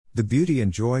The beauty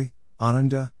and joy,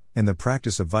 Ananda, in the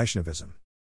practice of Vaishnavism.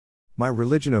 My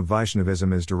religion of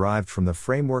Vaishnavism is derived from the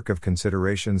framework of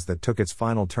considerations that took its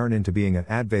final turn into being an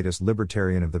Advaitist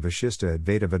libertarian of the Vashishta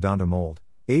Advaita Vedanta mold.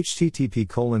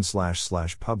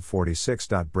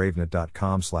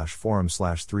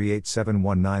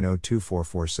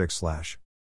 http://pub46.bravenet.com/forum/38719024446/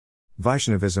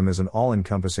 Vaishnavism is an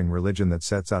all-encompassing religion that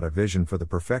sets out a vision for the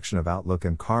perfection of outlook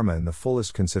and karma in the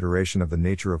fullest consideration of the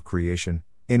nature of creation,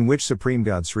 in which Supreme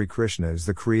God Sri Krishna is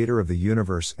the creator of the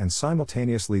universe and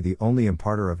simultaneously the only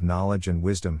imparter of knowledge and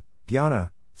wisdom,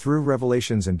 jnana, through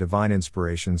revelations and divine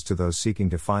inspirations to those seeking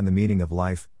to find the meaning of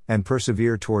life, and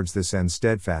persevere towards this end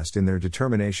steadfast in their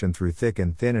determination through thick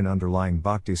and thin and underlying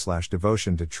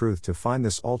bhakti/devotion to truth to find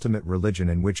this ultimate religion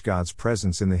in which God's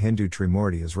presence in the Hindu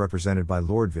Trimurti is represented by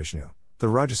Lord Vishnu, the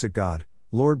Rajasic God,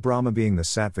 Lord Brahma being the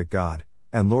Sattvic God,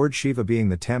 and Lord Shiva being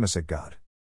the Tamasic God.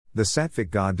 The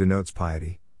Sattvic God denotes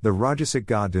piety, the Rajasic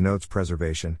God denotes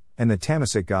preservation, and the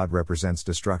Tamasic God represents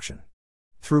destruction.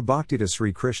 Through bhakti to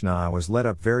Sri Krishna I was led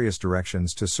up various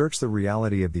directions to search the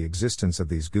reality of the existence of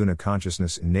these guna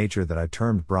consciousness in nature that I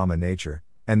termed Brahma nature,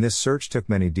 and this search took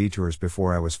many detours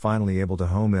before I was finally able to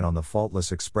home in on the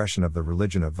faultless expression of the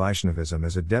religion of Vaishnavism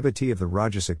as a devotee of the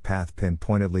Rajasic path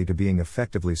pinpointedly to being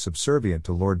effectively subservient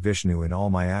to Lord Vishnu in all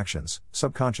my actions,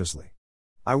 subconsciously.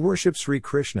 I worship Sri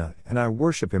Krishna, and I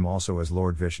worship him also as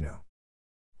Lord Vishnu.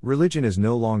 Religion is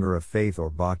no longer a faith or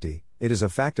bhakti, it is a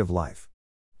fact of life.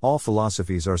 All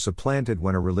philosophies are supplanted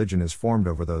when a religion is formed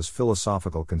over those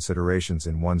philosophical considerations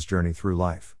in one's journey through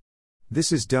life.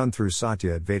 This is done through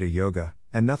Satya Advaita Yoga,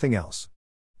 and nothing else.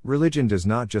 Religion does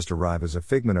not just arrive as a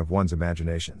figment of one's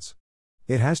imaginations.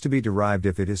 It has to be derived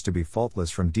if it is to be faultless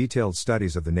from detailed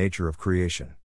studies of the nature of creation.